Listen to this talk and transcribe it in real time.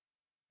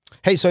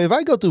Hey, so if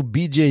I go to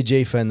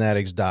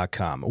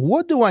bjjfanatics.com,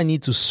 what do I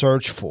need to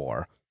search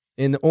for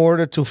in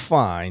order to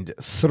find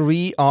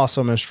 3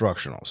 awesome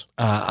instructionals?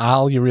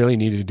 All you really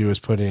need to do is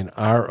put in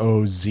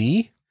ROZ,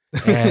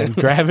 and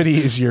Gravity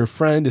is your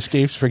friend,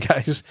 escapes for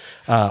guys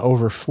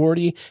over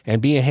 40,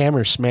 and Be a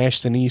Hammer,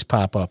 Smash the Knees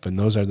pop up. And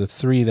those are the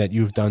 3 that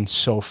you've done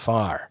so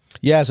far.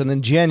 Yes, and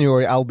in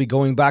January, I'll be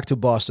going back to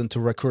Boston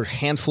to recruit a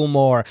handful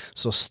more.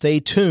 So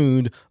stay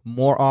tuned.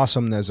 More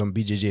awesomeness on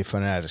BJJ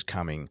Fanatics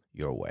coming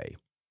your way.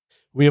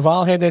 We have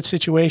all had that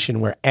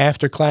situation where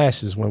after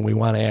class is when we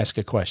want to ask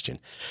a question.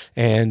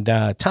 And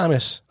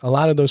Thomas, a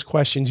lot of those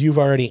questions you've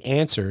already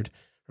answered,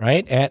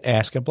 right, at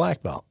Ask a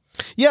Black Belt.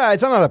 Yeah,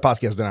 it's another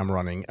podcast that I'm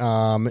running.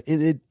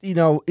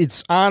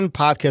 It's on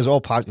podcast, all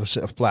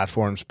podcast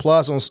platforms,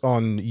 plus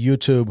on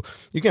YouTube.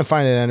 You can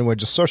find it anywhere.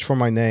 Just search for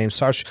my name.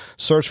 Search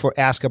for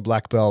Ask a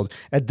Black Belt.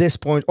 At this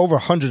point, over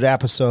 100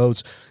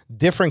 episodes,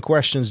 different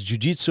questions,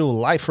 jiu-jitsu,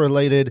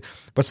 life-related,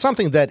 but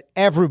something that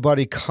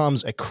everybody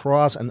comes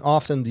across, and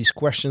often these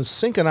questions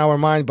sink in our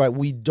mind, but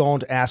we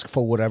don't ask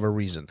for whatever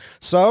reason.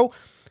 So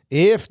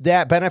if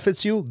that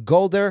benefits you,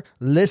 go there,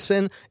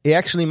 listen. It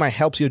actually might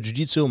help your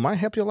jiu-jitsu, might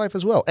help your life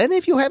as well. And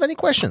if you have any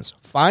questions,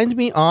 find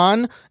me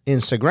on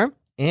Instagram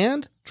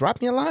and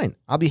drop me a line.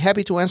 I'll be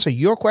happy to answer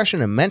your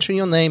question and mention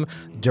your name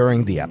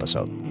during the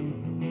episode.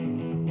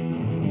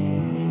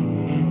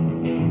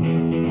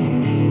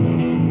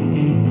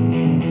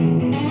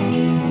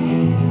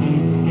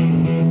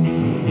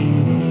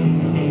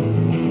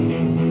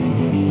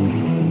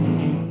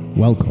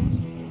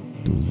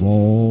 Welcome to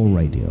Raw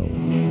Radio.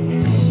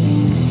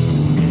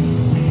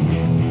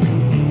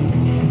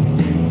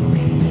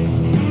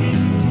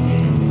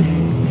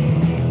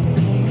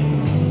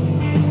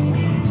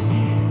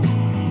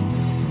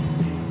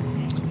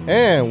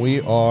 And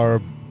we are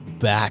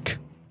back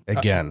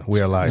again.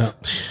 We are live. No,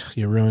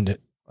 you ruined it.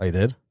 I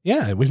did?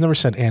 Yeah, we've never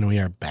said "and we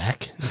are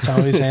back." It's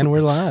always "and we're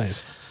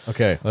live."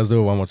 Okay, let's do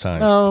it one more time.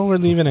 No, we're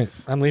leaving it.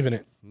 I'm leaving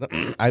it.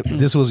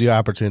 This was your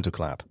opportunity to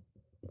clap.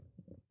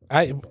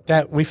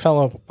 We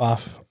fell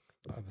off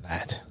of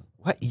that.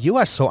 What? You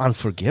are so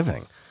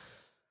unforgiving.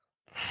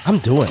 I'm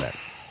doing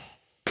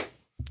it.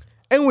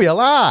 And we are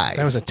live.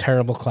 That was a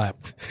terrible clap.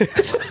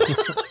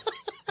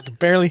 I could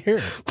barely hear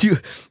it.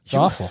 It's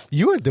awful.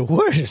 You are the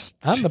worst.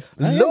 I'm the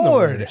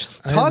Lord.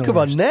 worst. Talk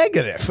about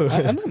negative.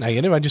 I'm not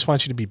negative. I just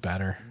want you to be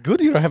better. Good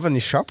you don't have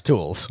any sharp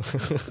tools.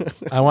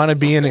 I want to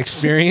be an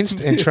experienced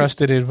and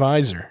trusted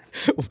advisor.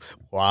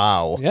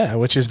 Wow. Yeah,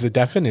 which is the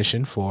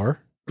definition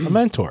for a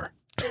mentor.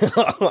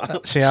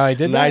 See how I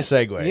did that? Nice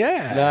segue.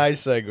 Yeah.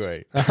 Nice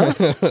segue.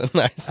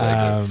 Nice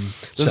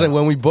segue. Listen,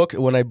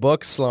 when I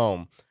booked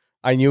Sloan,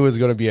 I knew it was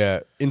going to be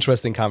an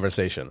interesting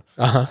conversation.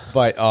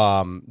 But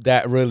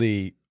that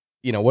really,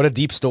 what a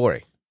deep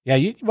story. Yeah,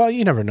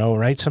 you never know,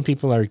 right? Some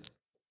people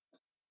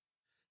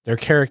they're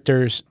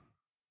characters,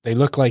 they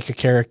look like a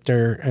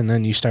character, and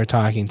then you start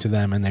talking to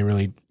them, and they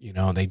really,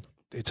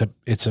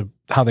 it's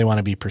how they want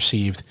to be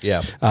perceived.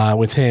 Yeah.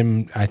 With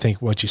him, I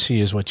think what you see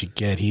is what you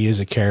get. He is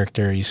a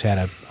character. He's had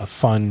a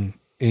fun,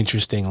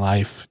 interesting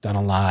life, done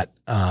a lot,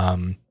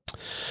 and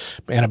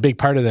a big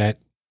part of that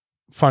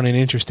fun and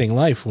interesting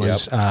life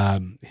was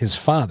his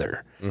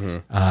father. Mm-hmm.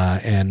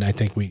 And I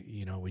think we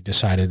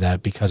decided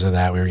that because of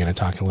that, we were going to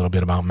talk a little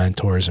bit about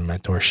mentors and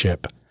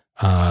mentorship.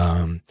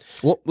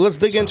 Well, let's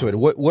dig into it.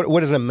 What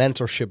does a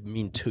mentorship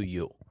mean to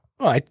you?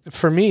 Well,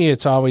 for me,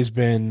 it's always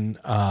been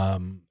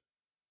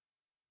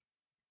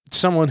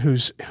someone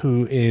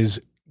who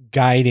is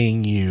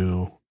guiding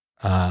you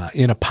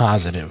in a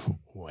positive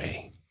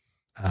way.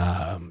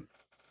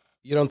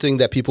 You don't think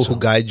that people who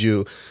guide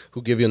you,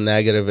 who give you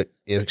negative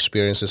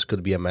experiences,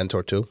 could be a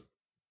mentor too?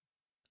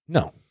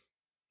 No.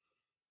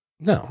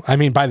 I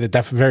mean, by the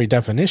very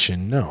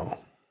definition, no.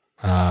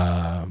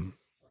 I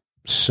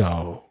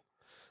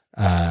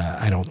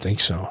don't think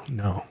so.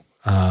 No.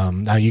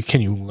 Now, can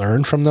you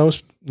learn from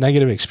those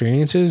negative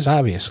experiences?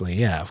 Obviously,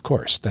 yeah, of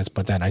course.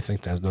 But then I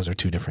think that those are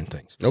two different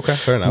things. Okay,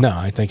 fair enough. No,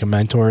 I think a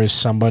mentor is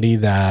somebody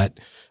that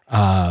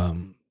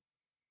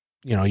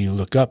you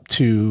look up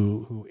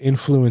to, who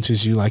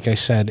influences you, like I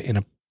said, in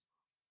a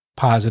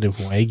positive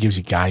way, gives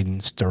you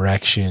guidance,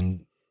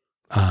 direction,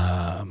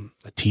 a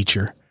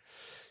teacher.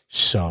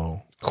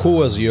 So, who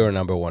was your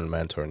number one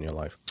mentor in your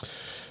life?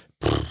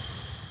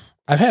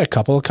 I've had a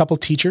couple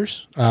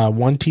teachers.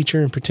 One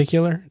teacher in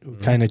particular who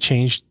kind of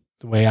changed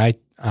the way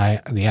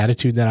the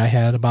attitude that I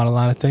had about a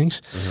lot of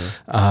things.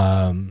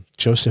 Mm-hmm.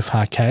 Joseph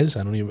Jaquez.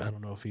 I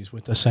don't know if he's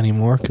with us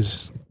anymore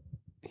because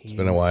it's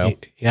been a while.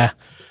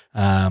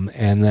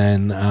 And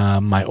then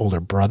my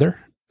older brother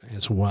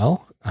as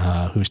well,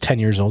 who's 10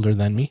 years older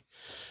than me.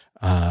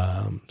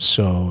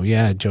 So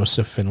yeah,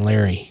 Joseph and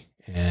Larry,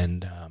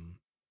 and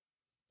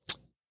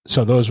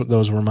so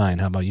those were mine.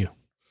 How about you?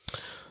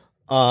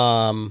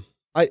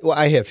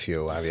 I have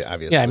few,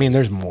 obviously. Yeah, I mean,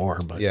 there's more,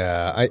 but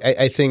yeah,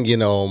 I think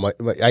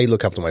I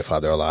look up to my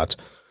father a lot.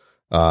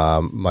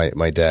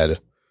 My dad,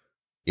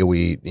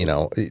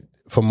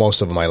 for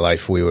most of my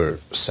life, we were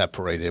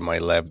separated. My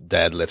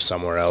dad lived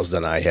somewhere else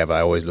than I have.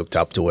 I always looked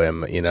up to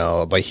him,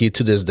 But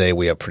to this day,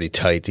 we are pretty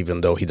tight,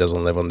 even though he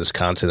doesn't live on this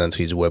continent.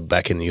 He's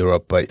back in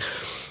Europe, but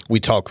we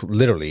talk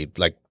literally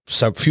like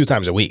a few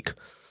times a week.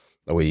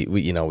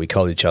 We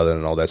call each other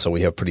and all that, so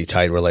we have pretty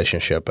tight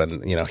relationship.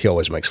 And he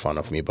always makes fun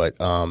of me, but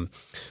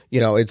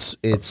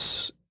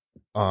it's.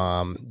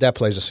 That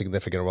plays a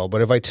significant role.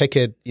 But if I take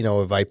it,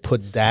 if I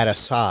put that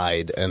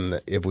aside, and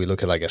if we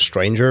look at like a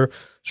stranger,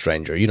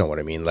 you know what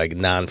I mean, like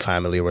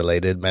non-family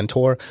related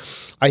mentor,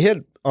 I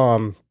had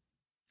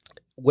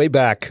way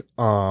back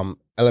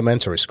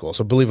elementary school.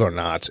 So believe it or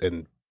not,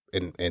 in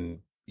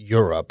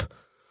Europe,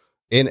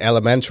 in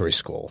elementary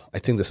school, I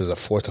think this is a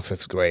 4th or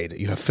 5th grade,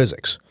 you have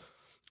physics.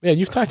 Yeah,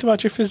 you've talked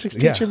about your physics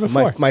teacher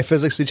before. My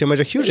physics teacher made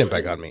a huge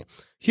impact on me.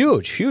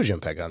 Huge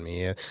impact on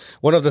me.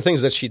 One of the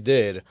things that she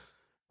did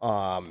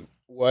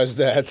was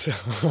that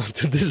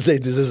to this day,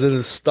 this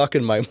is stuck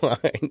in my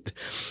mind.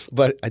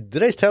 But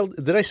did I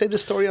say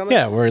this story on it?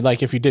 Yeah, where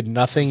like if you did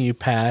nothing, you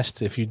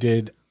passed. If you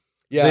did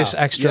this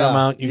extra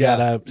amount, you got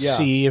a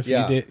C. If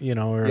you did,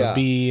 or a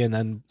B, and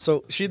then.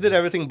 So she did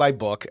everything by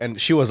book, and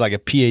she was like a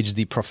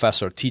PhD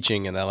professor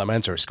teaching in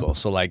elementary school.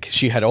 So like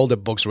she had all the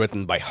books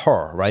written by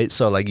her, right?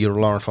 So like you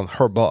learn from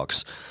her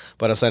books,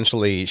 but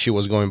essentially she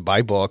was going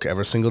by book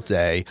every single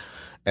day,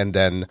 and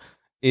then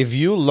if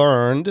you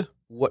learned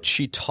what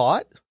she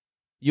taught,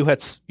 you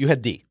had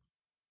D.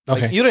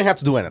 Like, okay. You didn't have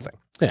to do anything.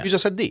 Yeah. You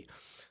just had D.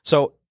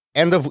 So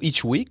end of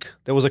each week,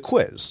 there was a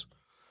quiz,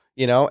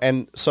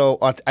 and so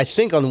I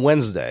think on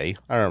Wednesday,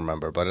 I don't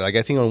remember, but I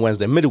think on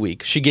Wednesday,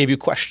 midweek, she gave you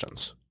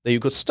questions that you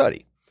could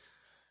study.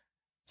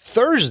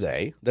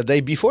 Thursday, the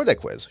day before the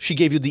quiz, she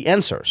gave you the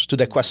answers to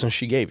the questions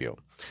she gave you.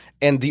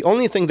 And the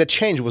only thing that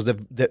changed was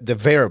the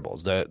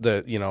variables,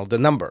 the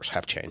numbers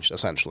have changed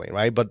essentially,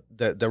 right? But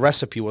the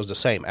recipe was the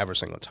same every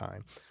single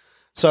time.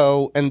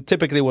 So, and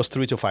typically it was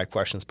 3 to 5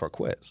 questions per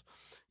quiz,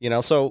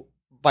 so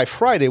by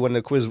Friday when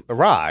the quiz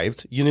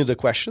arrived, you knew the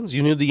questions,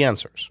 you knew the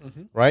answers,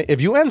 right?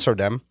 If you answered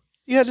them,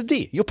 you had a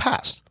D, you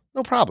passed,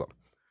 no problem,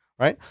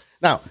 right?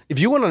 Now, if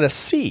you wanted a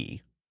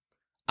C,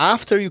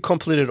 after you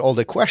completed all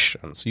the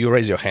questions, you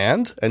raise your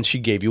hand and she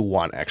gave you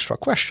one extra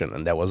question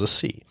and that was a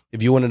C.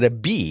 If you wanted a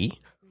B,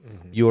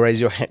 you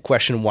raise your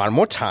question one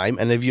more time,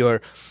 and if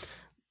your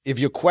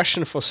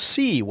question for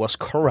C was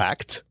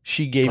correct,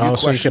 she gave you a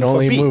question so you can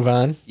only for B. move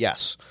on?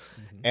 Yes.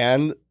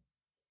 And,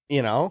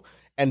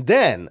 and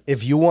then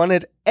if you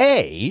wanted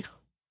A,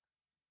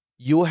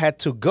 you had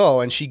to go,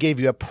 and she gave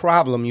you a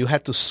problem. You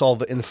had to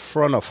solve it in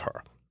front of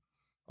her,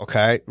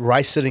 okay?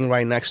 Sitting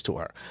right next to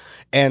her.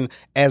 And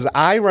as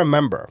I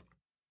remember,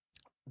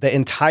 the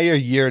entire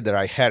year that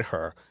I had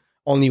her,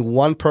 only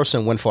one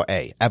person went for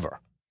A,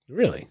 ever.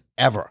 Really?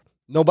 Ever.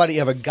 Nobody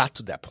ever got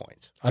to that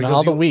point. On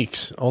all the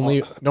weeks,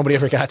 nobody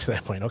ever got to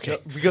that point. Okay,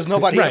 because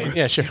nobody. Right? Ever,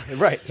 yeah, sure.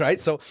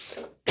 Right. So,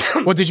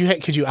 well,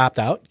 could you opt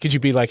out? Could you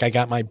be like, I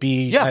got my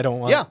B? Yeah, I don't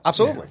want. Yeah,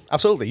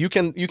 absolutely. You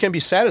can be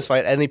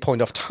satisfied at any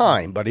point of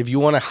time, but if you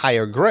want a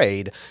higher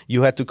grade,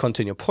 you had to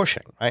continue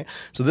pushing. Right.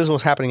 So this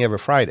was happening every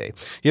Friday.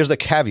 Here's the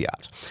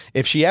caveat: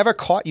 if she ever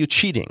caught you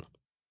cheating,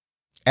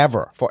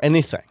 ever for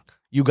anything,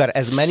 you got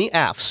as many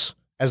Fs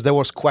as there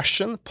was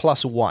question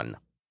plus 1.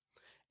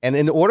 And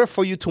in order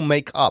for you to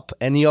make up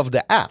any of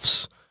the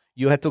Fs,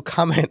 you had to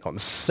come in on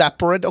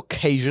separate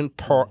occasion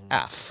per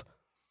F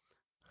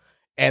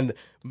and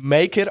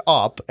make it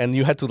up. And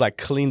you had to like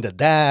clean the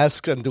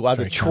desks and do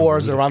other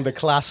chores around the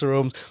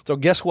classrooms. So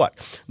guess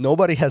what?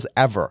 Nobody has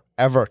ever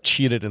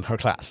cheated in her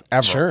class.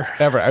 Ever. Sure.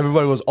 Ever.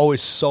 Everybody was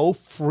always so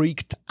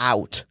freaked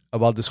out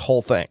about this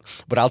whole thing.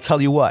 But I'll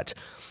tell you what.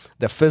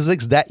 The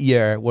physics that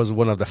year was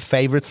one of the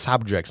favorite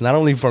subjects, not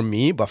only for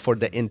me, but for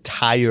the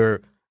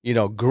entire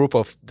group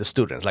of the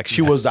students. Like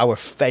she was our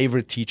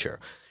favorite teacher,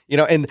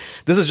 and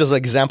this is just an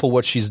example of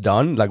what she's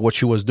done, like what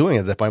she was doing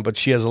at that point, but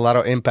she has a lot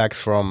of impacts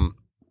from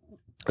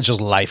just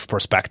life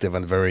perspective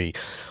and very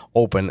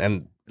open.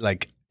 And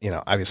like,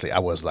 obviously I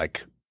was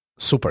like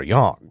super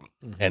young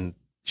and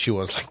she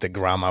was like the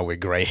grandma with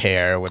gray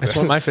hair. That's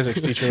what my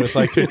physics teacher was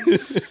like too.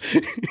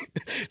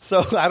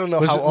 So I don't know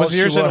how old was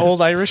yours she was. An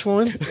old Irish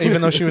woman,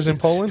 even though she was in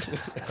Poland?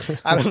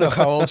 I don't know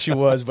how old she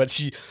was, but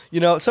she,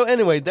 so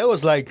anyway, that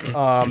was like,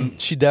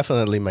 she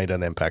definitely made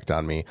an impact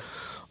on me.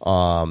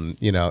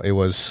 It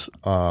was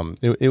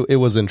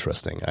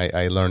interesting.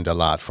 I learned a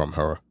lot from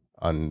her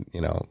on,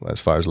 as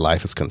far as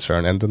life is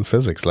concerned, and in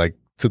physics, like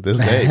to this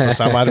day, for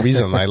some odd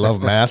reason, I love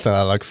math and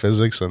I like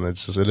physics, and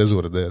it is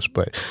what it is,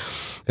 but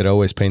it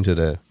always painted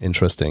a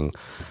interesting,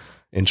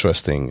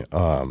 kind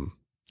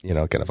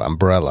of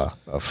umbrella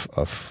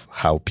of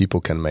how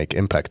people can make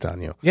impact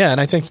on you. Yeah. And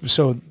I think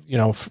so,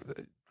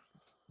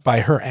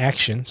 by her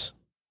actions,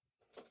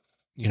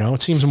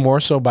 it seems more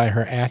so by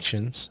her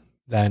actions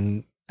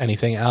than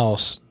anything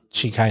else.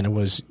 She kind of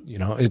was,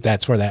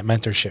 that's where that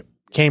mentorship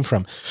came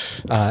from.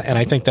 And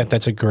I think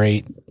that's a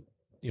great,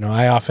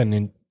 I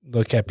often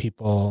look at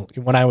people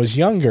when I was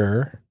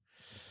younger.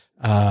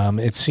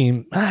 It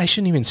seemed, I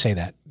shouldn't even say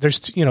that.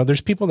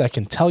 There's people that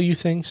can tell you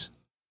things.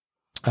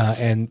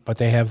 But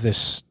they have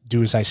this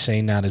do as I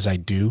say, not as I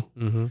do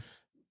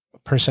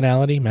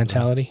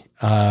mentality.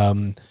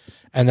 And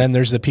then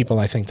there's the people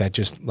I think that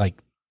just like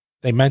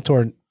they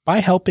mentor by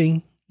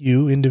helping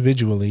you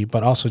individually,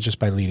 but also just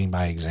by leading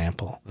by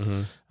example.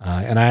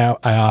 And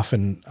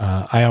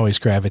I always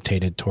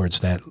gravitated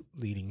towards that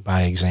leading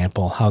by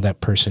example, how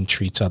that person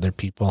treats other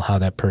people, how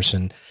that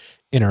person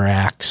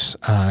interacts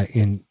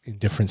in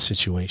different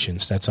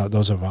situations.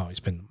 Those have always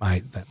been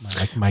my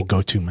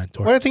go-to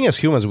mentor. Well, I think as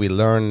humans, we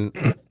learn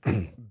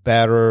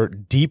better,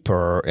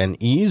 deeper, and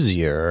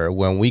easier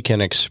when we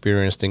can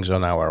experience things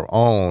on our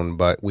own,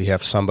 but we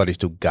have somebody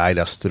to guide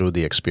us through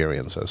the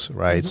experiences,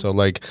 right? So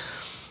like,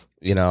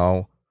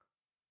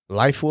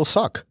 life will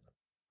suck.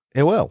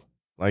 It will.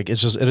 Like,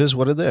 it is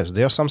what it is.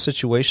 There are some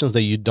situations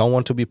that you don't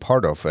want to be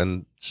part of,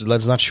 and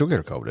let's not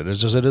sugarcoat it.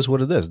 It is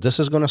what it is. This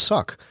is going to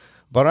suck.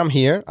 But I'm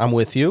here. I'm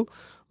with you.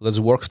 Let's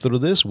work through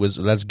this.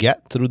 Let's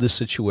get through this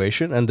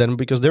situation. And then,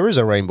 because there is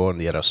a rainbow on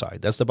the other side.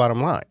 That's the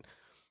bottom line,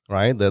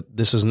 right? That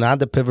this is not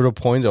the pivotal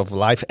point of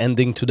life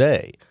ending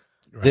today.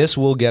 Right. This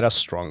will get us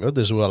stronger.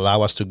 This will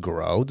allow us to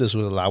grow. This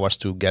will allow us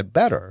to get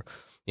better,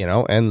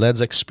 and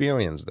let's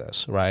experience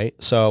this, right?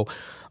 So,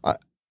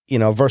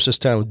 versus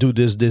telling do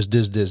this.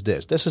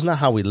 This is not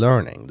how we're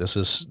learning.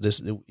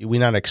 We're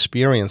not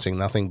experiencing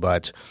nothing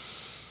but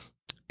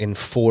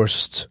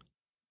enforced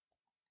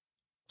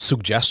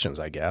suggestions,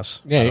 I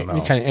guess. Yeah,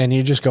 and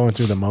you're just going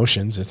through the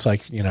motions. It's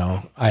like, when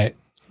am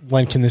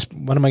I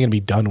going to be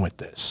done with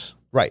this?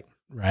 Right.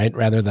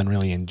 Rather than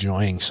really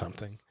enjoying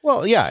something.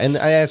 Well, yeah, and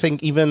I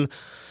think even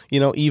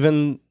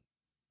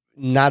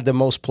not the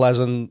most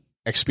pleasant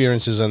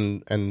experiences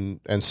and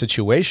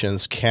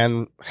situations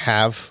can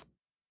have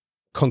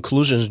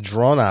conclusions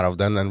drawn out of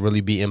them and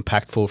really be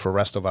impactful for the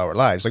rest of our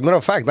lives. Like, matter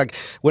of fact, like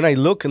when I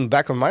look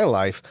back on my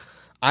life,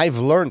 I've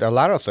learned a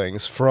lot of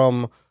things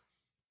from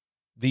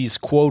these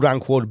quote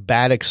unquote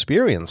bad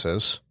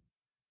experiences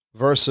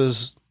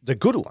versus the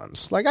good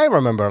ones. Like, I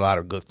remember a lot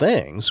of good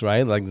things,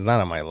 right? Like, none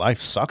of my life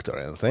sucked or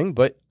anything,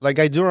 but like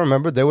I do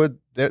remember there were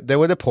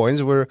the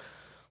points where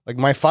like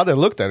my father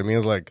looked at me and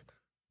was like,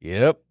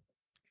 "Yep,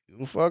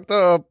 you fucked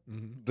up.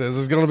 This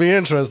is going to be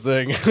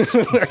interesting."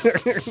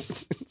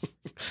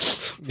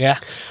 Yeah.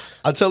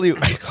 I'll tell you,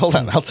 hold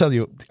on, I'm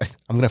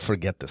going to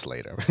forget this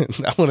later.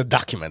 I want to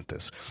document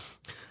this.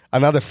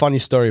 Another funny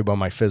story about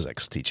my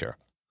physics teacher.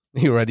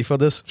 You ready for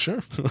this?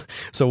 Sure.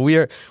 So we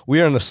are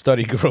in a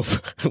study group.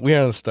 We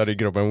are in a study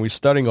group and we're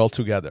studying all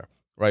together,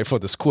 right, for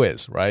this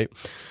quiz, right?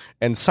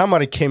 And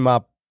somebody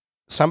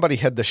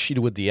had the sheet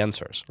with the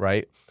answers,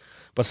 right?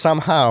 But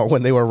somehow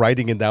when they were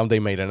writing it down, they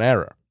made an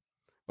error.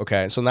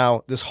 Okay, so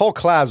now this whole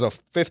class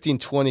of 15,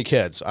 20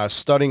 kids are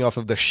studying off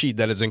of the sheet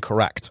that is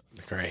incorrect.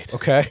 Great.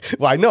 Okay.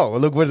 Well, I know.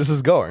 Look where this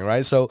is going,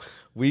 right? So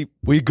we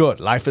good.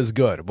 Life is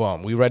good.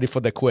 Boom. We ready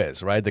for the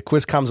quiz, right? The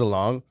quiz comes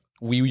along.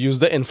 We use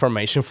the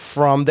information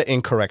from the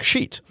incorrect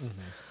sheet,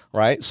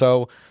 right?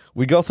 So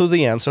we go through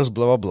the answers,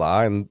 blah, blah,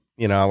 blah. And,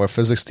 our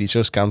physics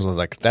teacher comes and is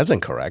like, that's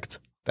incorrect.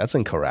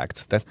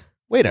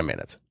 Wait a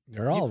minute.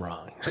 You're all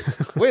wrong.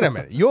 Wait a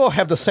minute. You all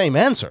have the same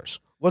answers.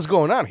 What's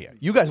going on here?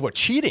 You guys were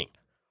cheating.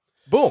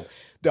 Boom.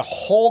 The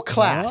whole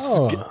class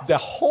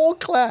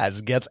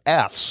gets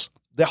Fs.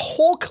 The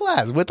whole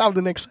class, without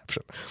an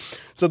exception.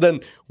 So then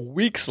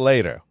weeks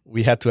later,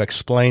 we had to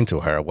explain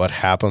to her what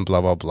happened,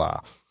 blah, blah, blah.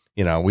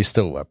 We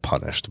still were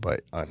punished,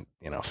 but,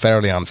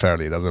 fairly,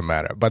 unfairly, doesn't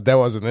matter. But that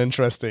was an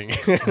interesting...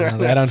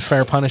 that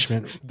unfair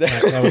punishment,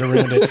 that would have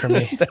ruined it for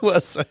me.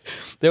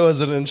 There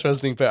was an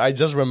interesting... I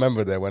just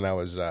remember that when I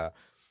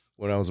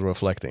was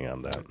reflecting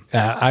on that.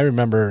 I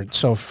remember,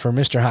 so for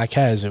Mr.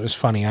 Jaquez, it was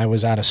funny. I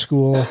was out of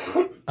school...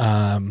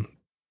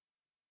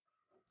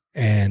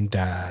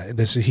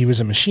 he was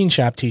a machine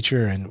shop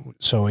teacher. And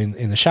so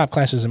in the shop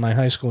classes in my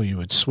high school, you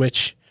would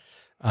switch,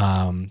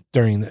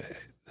 during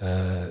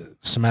the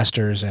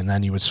semesters, and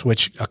then you would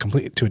switch to a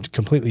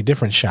completely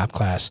different shop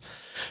class,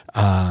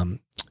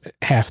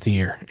 half the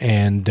year.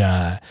 And,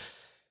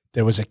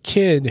 there was a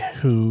kid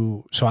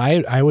so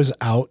I was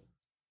out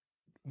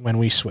when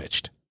we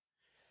switched.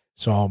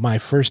 So my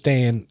first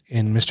day in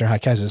Mr.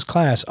 Jaquez's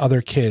class,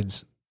 other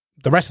kids,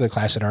 the rest of the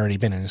class had already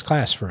been in his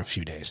class for a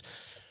few days.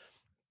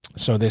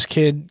 So this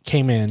kid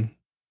came in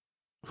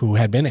who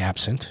had been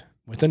absent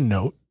with a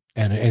note.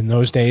 And in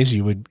those days,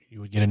 you would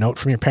get a note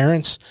from your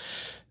parents.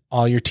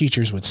 All your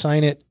teachers would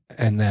sign it,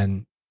 and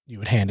then you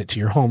would hand it to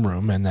your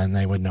homeroom, and then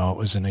they would know it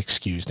was an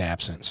excused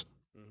absence.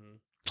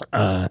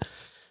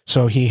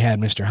 So he had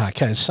Mr.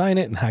 Jaquez sign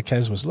it, and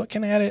Jaquez was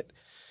looking at it,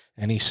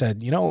 and he said,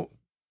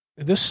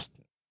 this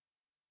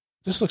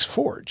looks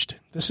forged.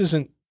 This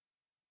isn't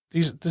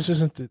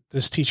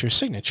this teacher's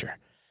signature.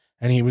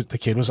 And the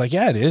kid was like,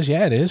 yeah, it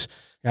is.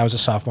 I was a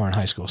sophomore in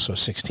high school, so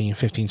 15,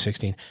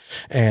 16.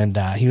 And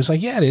he was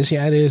like, yeah, it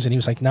is. And he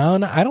was like, no,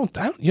 I don't,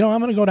 I'm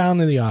going to go down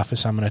to the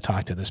office. I'm going to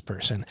talk to this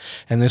person.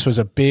 And this was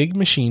a big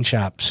machine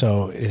shop.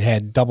 So it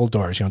had double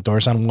doors,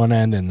 doors on one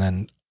end and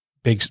then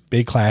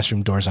big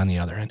classroom doors on the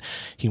other end.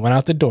 He went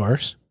out the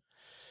doors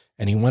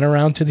and he went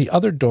around to the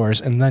other doors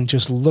and then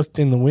just looked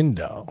in the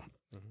window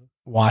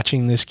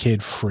watching this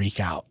kid freak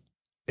out.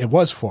 It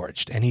was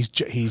forged, and he's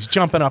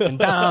jumping up and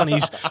down.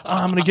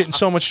 I'm going to get in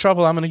so much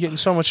trouble. I'm going to get in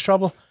so much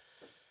trouble.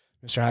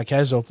 Mr.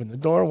 Jaquez opened the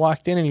door,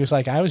 walked in, and he was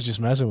like, I was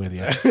just messing with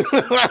you.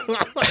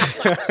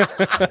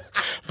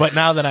 But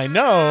now that I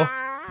know,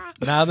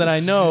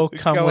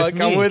 come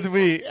with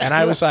me. And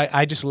I was like,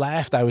 I just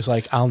laughed. I was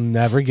like, I'll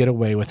never get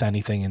away with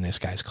anything in this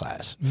guy's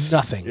class.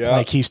 Nothing. Yeah.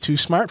 Like, he's too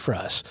smart for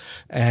us.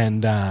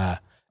 And that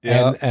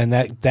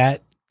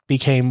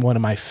became one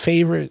of my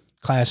favorite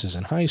classes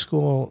in high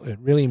school. It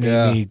really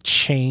made me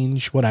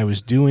change what I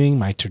was doing,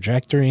 my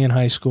trajectory in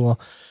high school.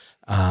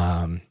 So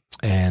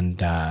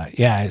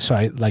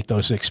I like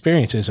those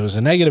experiences. It was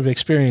a negative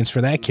experience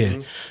for that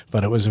kid,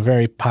 but it was a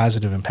very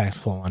positive,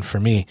 impactful one for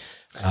me.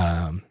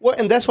 Well,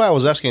 and that's why I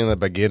was asking in the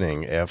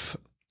beginning if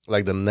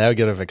like the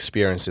negative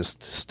experiences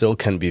still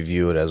can be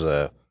viewed as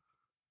a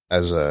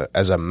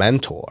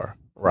mentor,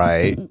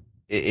 right?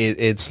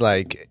 It's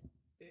like,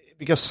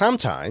 because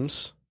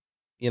sometimes,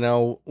 you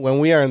know, when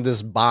we are in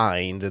this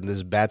bind, in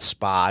this bad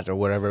spot or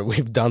whatever,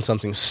 we've done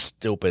something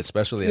stupid,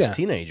 especially as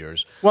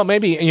teenagers. Well,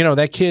 maybe, you know,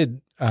 that kid,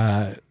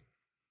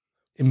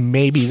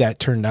 maybe that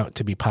turned out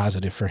to be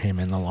positive for him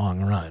in the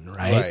long run,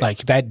 right?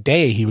 Like that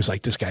day he was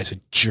like, this guy's a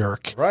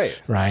jerk. Right.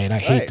 I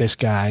hate this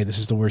guy. This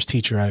is the worst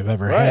teacher I've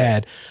ever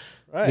had.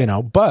 You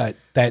know, but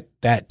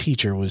that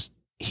teacher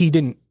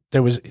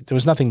there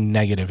was nothing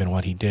negative in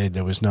what he did.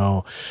 There was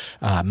no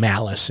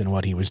malice in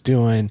what he was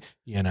doing,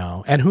 you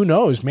know. And who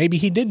knows? Maybe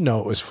he did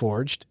know it was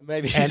forged.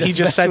 Maybe he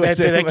just said that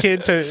to that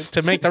kid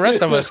to make the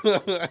rest of us,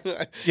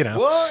 you know.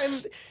 Well,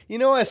 and you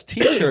know, as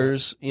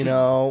teachers, you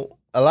know,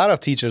 a lot of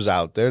teachers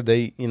out there,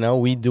 they, you know,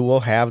 we do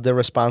have the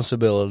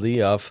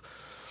responsibility of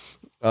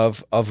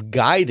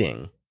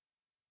guiding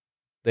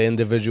the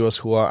individuals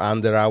who are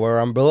under our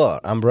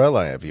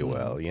umbrella, if you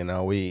will. You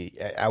know,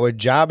 our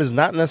job is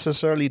not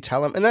necessarily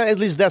tell them, and at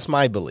least that's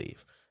my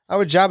belief.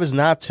 Our job is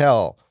not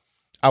tell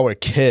our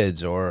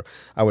kids or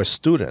our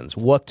students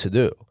what to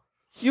do.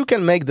 You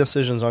can make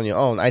decisions on your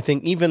own, I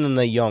think, even in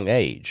a young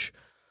age.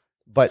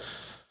 But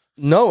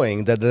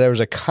knowing that there's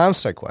a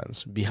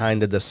consequence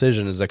behind the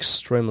decision is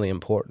extremely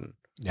important.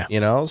 Yeah.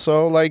 You know,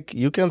 so like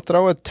you can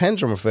throw a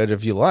tantrum of it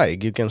if you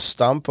like. You can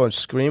stomp or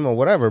scream or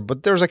whatever,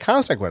 but there's a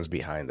consequence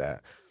behind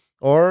that.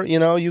 Or, you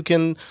know, you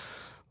can,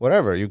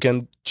 whatever, you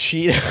can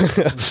cheat,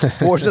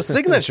 force a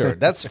signature.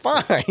 That's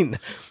fine.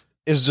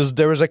 It's just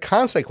there is a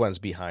consequence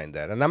behind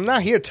that. And I'm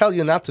not here to tell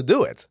you not to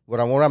do it. What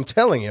I'm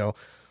telling you,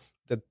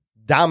 that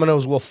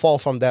dominoes will fall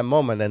from that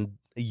moment and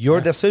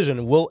your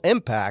decision will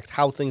impact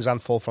how things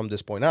unfold from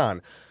this point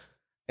on.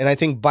 And I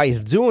think by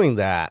doing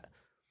that,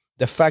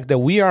 the fact that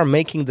we are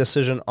making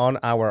decision on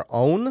our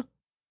own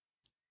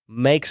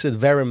makes it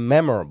very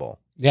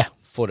memorable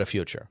for the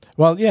future.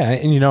 Well, yeah,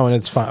 and you know, and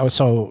it's fun.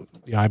 So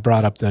I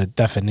brought up the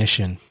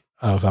definition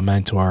of a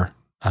mentor,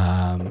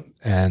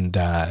 and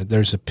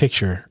there's a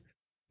picture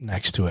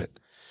next to it.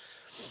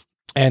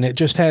 And it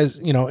just has,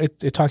 you know,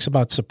 it talks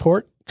about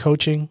support,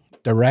 coaching,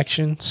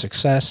 direction,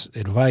 success,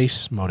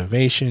 advice,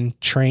 motivation,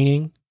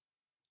 training,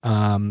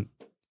 and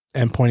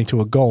pointing to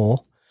a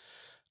goal.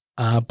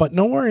 But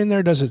nowhere in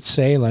there does it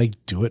say, like,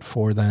 do it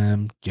for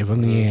them, give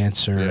them the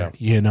answer. Yeah.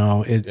 You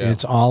know,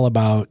 it's all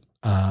about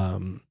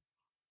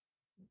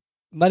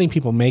letting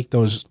people make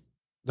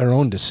their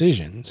own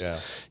decisions. Yeah.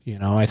 You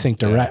know, I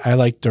think I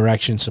like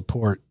direction,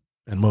 support,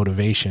 and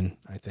motivation,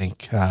 I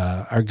think,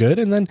 are good.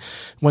 And then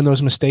when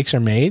those mistakes are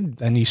made,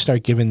 then you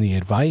start giving the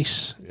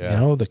advice, you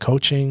know, the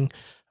coaching.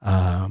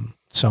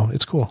 So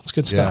it's cool. It's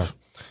good stuff.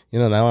 You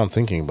know, now I'm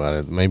thinking about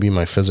it. Maybe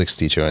my physics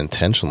teacher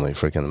intentionally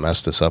freaking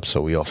messed this up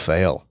so we all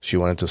fail. She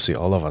wanted to see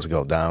all of us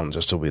go down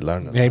just so we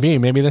learn.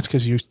 Maybe that's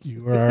because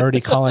you were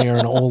already calling her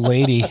an old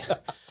lady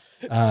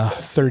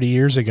 30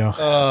 years ago.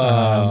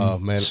 Oh,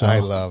 man. So, I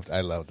loved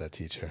that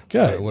teacher.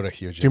 Good. What a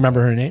huge. Do you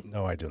remember her name?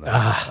 No, I do not.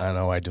 I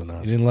know I do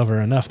not. You didn't love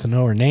her enough to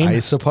know her name? I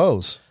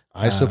suppose.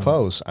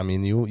 I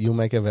mean, you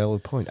make a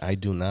valid point. I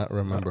do not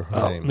remember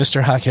her name.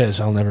 Mr.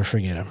 Jaquez, I'll never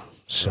forget him.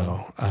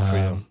 So,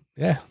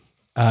 yeah.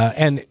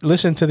 And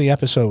listen to the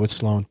episode with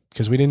Sloan,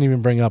 because we didn't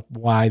even bring up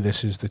why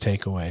this is the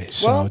takeaway.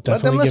 So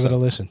definitely give it a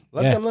listen.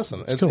 Let them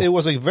listen. Cool. It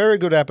was a very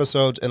good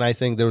episode, and I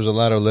think there was a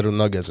lot of little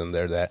nuggets in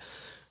there that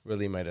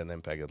really made an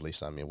impact, at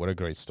least on me. What a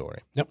great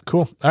story. Yep,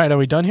 cool. All right, are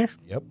we done here?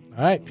 Yep.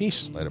 All right,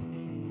 peace. Later.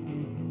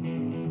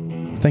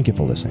 Thank you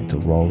for listening to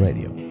Raw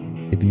Radio.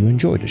 If you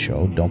enjoyed the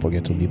show, don't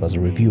forget to leave us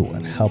a review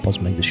and help us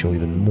make the show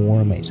even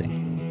more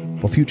amazing.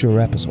 For future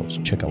episodes,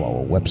 check out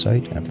our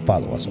website and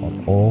follow us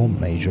on all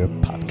major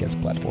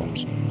podcast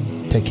platforms.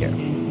 Take care.